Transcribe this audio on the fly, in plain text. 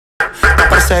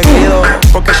perseguido,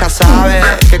 porque ya sabe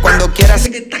que cuando quieras.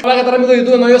 Hola, ¿qué tal amigos de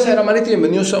YouTube? No, yo soy Amanecer y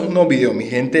bienvenidos a un nuevo video, mi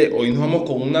gente. Hoy nos vamos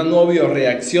con una nueva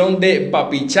reacción de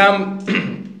Papichamp,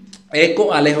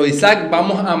 ECKO, Alejo, Isakk.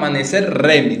 Vamos a Amanecer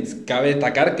Remix. Cabe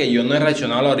destacar que yo no he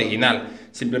reaccionado a la original,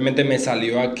 simplemente me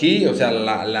salió aquí, o sea,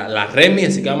 la remix,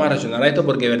 así que vamos a reaccionar a esto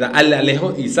porque de verdad al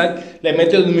Alejo Isakk le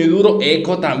metió muy duro,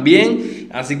 ECKO también,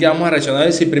 así que vamos a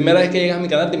reaccionar. Si primera vez que llegas a mi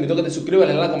canal te invito a que te suscribas,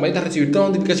 le das a la campanita, recibir todas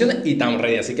las notificaciones y tan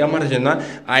ready, así que vamos a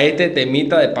reaccionar a este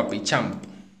temita de Papichamp.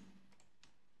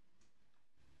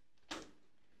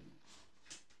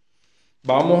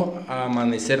 Vamos a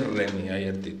Amanecer Remix, ahí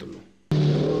el título.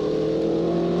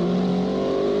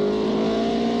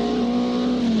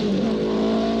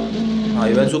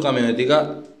 Ahí va en su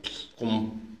camionetica como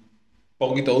un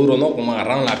poquito duro, ¿no? Como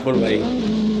agarraron la curva ahí.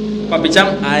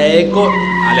 Papichamp a ECKO,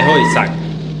 Alejo y Isakk.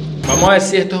 Vamos a ver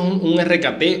si esto es un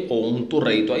RKT o un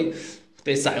turreito ahí.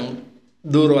 Ustedes saben, un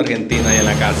duro argentino ahí en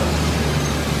la casa.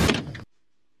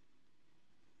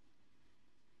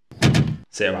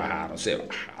 Se bajaron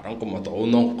como todos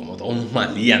unos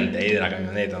maleantes ahí de la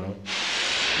camioneta, ¿no?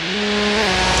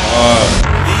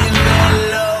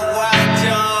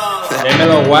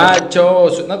 Déjenme guacho,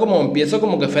 suena como, empiezo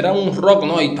como que fuera un rock,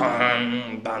 ¿no? Y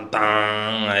tan, tan,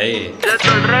 tan, ahí. Esto es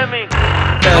el remix.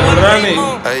 El remix.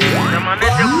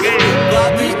 Amanecer,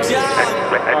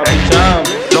 Papichamp.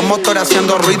 Los motores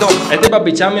haciendo ruido. Este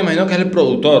Papichamp me imagino que es el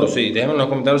productor, sí. Déjenme en los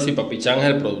comentarios si Papichamp es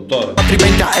el productor.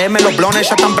 20 AM, los blones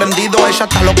ya están prendidos. Ella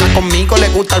está loca conmigo, le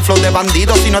gusta el flow de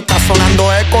bandido. Si no está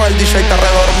sonando ECKO, el DJ está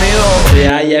redormido.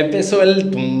 Ya empezó el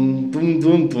tum, tum,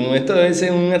 tum, tum. Esto debe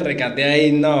ser un recate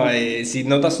ahí, no. Si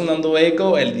no está sonando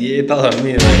ECKO, el DJ está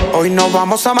dormido. Hoy nos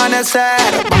vamos a amanecer.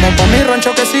 Vamos por mi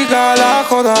rancho que siga la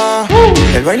joda.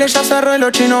 El baile ya cerró y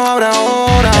los chinos abren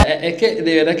ahora. Es que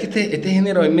de verdad que este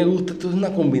género a mí me gusta. Esto es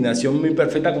una combinación muy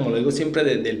perfecta, como lo digo siempre,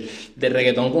 de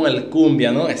reggaetón con el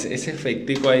cumbia, ¿no? Ese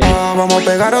efectico ahí. Vamos a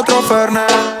pegar otro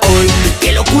Fernet. Hoy,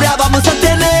 qué locura vamos a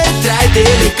tener. Tráete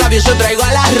el escape, yo traigo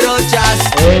a las rochas.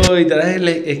 Uy, traes el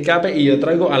escape y yo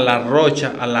traigo a la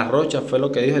rocha. A la rocha fue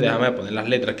lo que dije. Déjame poner las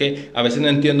letras, que a veces no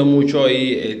entiendo mucho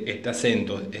ahí este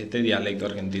acento, este dialecto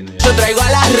argentino. Yo traigo a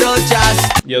las rochas.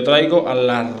 Yo traigo a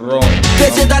la rocha.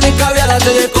 Que se están escabeadas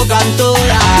de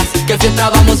cocantoras. ¿Qué fiesta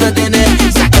vamos a tener?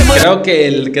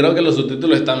 Creo que los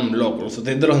subtítulos están locos. Los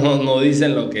subtítulos no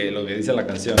dicen lo que dice la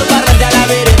canción. Barras a la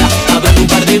vereda, hablando un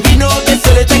par de vino que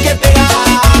se le está que pegar.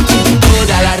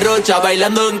 Toda la rocha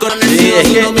bailando en coronación. Sí, es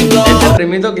que este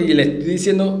ritmito que le estoy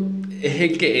diciendo es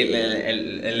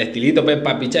el estilito de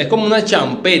Papichamp. Es como una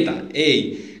champeta.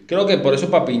 Ey, creo que por eso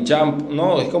Papichamp,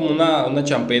 no, es como una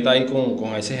champeta ahí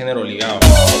con ese género ligado.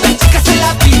 La chica se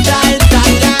la pinta en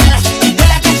tanganas y de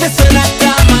la calle suena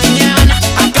hasta mañana.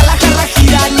 Acá la jarra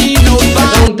gira ni no va.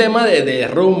 Este es un tema de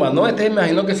rumba, ¿no? Este me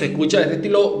imagino que se escucha, este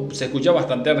estilo se escucha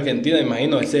bastante argentino, me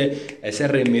imagino, ese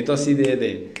ritmito así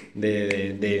de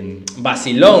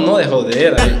vacilón, ¿no? De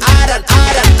joder. Aran,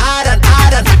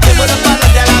 como los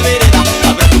barras de a la vereda,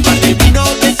 hablando un par de vino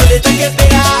que se le está que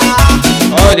pegar.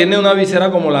 Oh, tiene una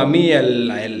visera como la mía,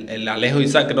 el Alejo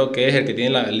Isakk creo que es el que tiene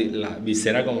la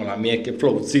visera como la mía, es que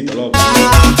flowcito, loco.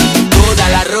 Toda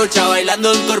la rocha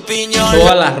bailando el corpiño.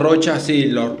 Todas las rochas, sí,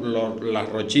 las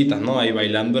rochitas, ¿no? Ahí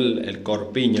bailando el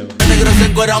corpiño. Negros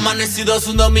en cuero amanecidos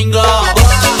un domingo.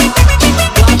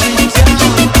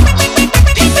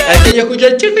 Es que yo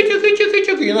escuché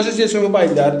chiqui, yo no sé si eso es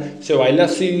bailar, se baila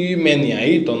así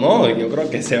meneadito, ¿no? Yo creo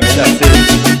que se baila así.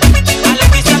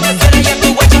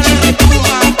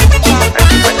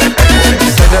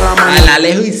 Al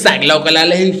Alejo Isakk, loco, el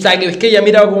Alejo Isakk, es que ya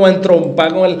miraba como entrompa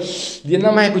con el. Yo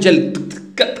nada más escuché el.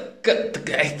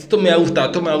 Esto me ha gustado,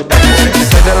 esto me ha gustado.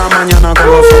 6 de la mañana con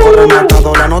los ojos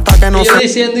rematados. La nota que no y yo se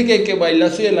diciendo que baila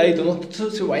así de ladito, no,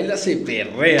 se baila, se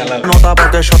perrea la nota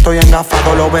porque yo estoy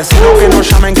engafado. Los vecinos que nos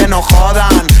llamen, que nos jodan.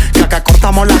 Que acá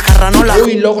cortamos la jarra, no la.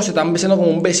 Uy, loco, se están besando como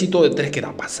un besito de 3. ¿Qué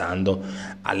está pasando?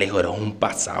 Alejo, eres un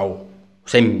pasado.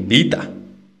 Se invita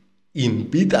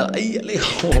ahí,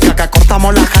 Alejo. Que acá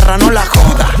cortamos la jarra, no la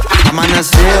joda.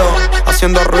 Amanecido,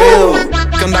 haciendo ruido.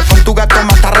 ¿Qué onda con tu gato?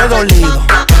 Más está redolido.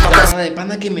 De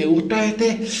pana que me gusta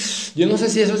este. Yo no sé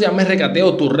si eso se llama recateo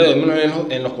o turreo.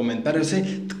 En los comentarios.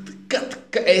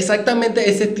 Exactamente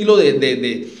ese estilo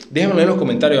déjenmelo en los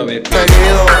comentarios a ver.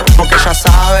 Seguido, porque ya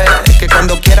sabe que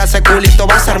cuando quiera ese culito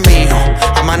va a ser mío.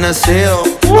 Amanecido,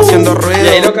 haciendo ruido. Y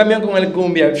ahí lo cambian con el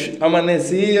cumbia.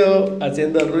 Amanecido,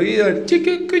 haciendo ruido.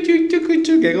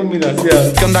 Qué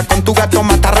combinación. ¿Qué onda con tu gato?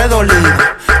 Más está redolido.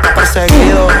 Está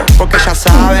perseguido, porque ya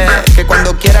sabe que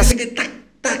cuando quiera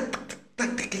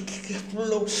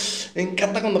flow. Me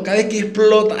encanta cuando cada vez que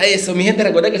explota eso. Mi gente,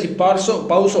 recuerda que si pauso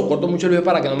o corto mucho el video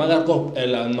para que no me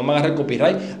agarre el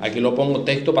copyright, aquí lo pongo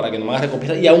texto para que no me agarre el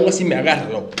copyright y aún así me agarra,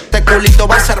 loco. Este culito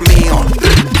va a ser mío.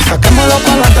 Saquémoslo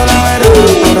para adelante a la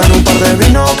vereda. Ahora en un par de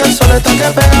vino que el sol está que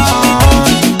pega.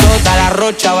 Toda la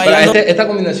rocha bailando. Esta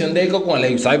combinación de ECKO con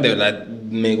Alejo y Isakk, de verdad,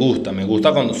 me gusta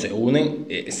cuando se unen,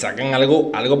 sacan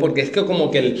algo porque es que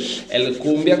como que el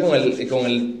cumbia con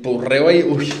el porreo ahí,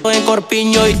 uy. En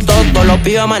Corpiño y todo, los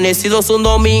pibes amanecidos un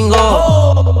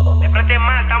domingo. De frente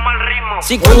más, estamos al ritmo.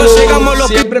 Si cuando llegamos los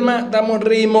siempre más damos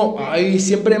ritmo, ay,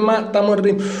 siempre más damos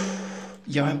ritmo.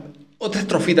 Ya va. Otra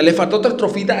estrofita, le faltó otra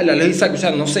estrofita a la Alejo y Isakk, o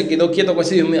sea, no se quedó quieto con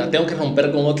ese Dios mío, tengo que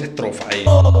romper con otra estrofa ahí.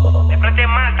 De frente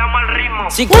más, estamos al ritmo.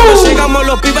 Si cuando llegamos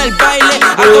los pibes al baile,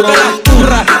 a tocar las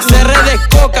turras, se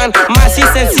redescocan, más y se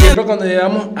encienden. Siempre cuando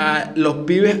llegamos a los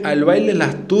pibes al baile,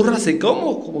 las turras se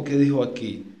como que dijo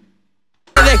aquí.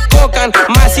 Descocan,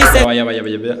 más y se Vaya. baile,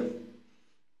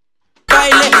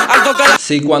 al tocar las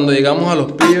Sí, cuando llegamos a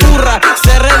los pibes turras,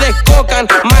 se redescocan,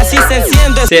 más y se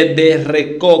encienden. se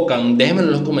desrecocan. Déjenme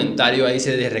en los comentarios ahí,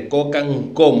 se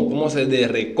desrecocan ¿cómo se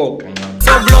desrecocan?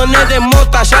 Soblones de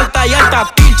mota, alta y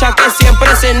alta picha que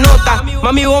siempre se nota.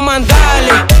 Mami, vos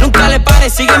mandale, nunca le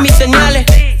pares, sigue mis señales.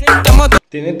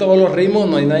 Tiene todos los ritmos,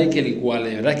 no hay nadie que le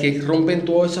iguale, ¿verdad? Que rompen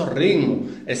todos esos ritmos.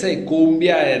 Ese de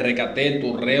cumbia, de recate,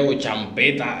 turreo,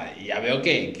 champeta. Ya veo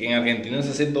que en Argentina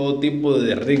se hace todo tipo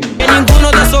de ritmos. Que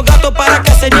ninguno de esos gatos para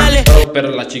que señales.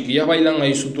 Pero las chiquillas bailan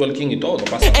ahí su twerking y todo, no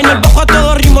pasa En el nada. bajo a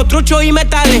todo ritmo, trucho y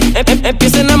metales.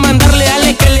 Empiecen a mandarle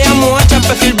ale que le amo a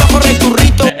perfil bajo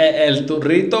recurrito. El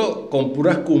turrito con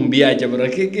puras cumbiachas, pero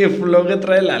es que flow que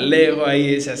trae el Alejo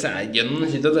ahí. O sea, yo no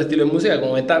necesito otro estilo de música,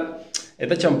 con esta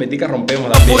champetica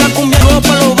rompemos también. Pura cumbia nueva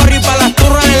para los barrios y para las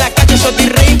turras. En la calle yo te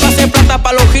reí, pase plata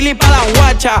para los gilis y para las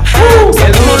guachas.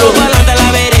 Seguimos los balas de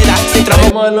la vereda. Si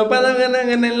Traemos los panas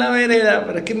en la vereda.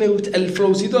 Pero es que me gusta el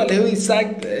flowcito de Alejo y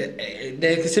Isakk.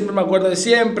 Desde que siempre me acuerdo de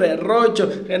siempre. Rocho,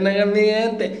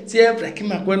 gente, siempre. Es que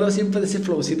me acuerdo siempre de ese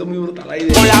flowcito muy brutal ahí.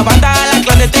 con la banda a la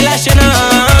clan te la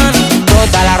llenan.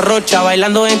 Toda la rocha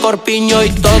bailando en Corpiño y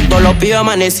todo, los pibes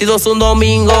amanecidos un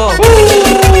domingo.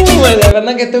 La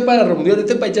verdad que estoy para rumbear,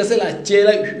 estoy para echarse la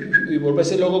chela y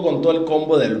volverse loco con todo el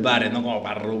combo del bar, ¿no? Como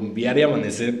para rumbear y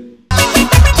amanecer.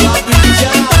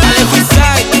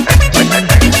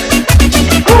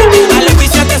 Alejo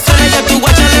Isakk te suena y a tu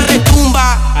guacha le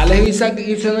retumba. Alejo Isakk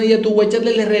y a tu guacha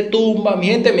le retumba. Mi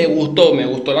gente, me gustó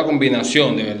la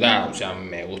combinación, de verdad. O sea,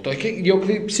 me gustó. Es que yo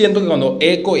siento que cuando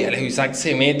ECKO y Alejo Isakk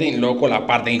se meten loco la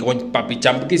parte y con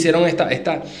Papichamp que hicieron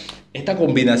esta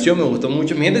combinación me gustó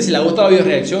mucho. Mi gente, si les ha gustado la video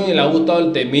reacción y les ha gustado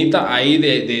el temita ahí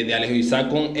de Alejo Isakk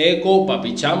con ECKO,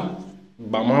 Papichamp,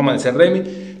 vamos a Amanecer Remix.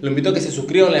 Lo invito a que se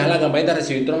suscriban, les den la campanita para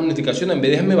recibir todas las notificaciones.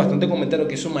 Déjenme bastante comentarios,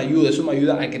 que eso me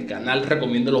ayuda a que el canal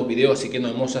recomiende los videos. Así que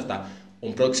nos vemos hasta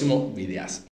un próximo videazo.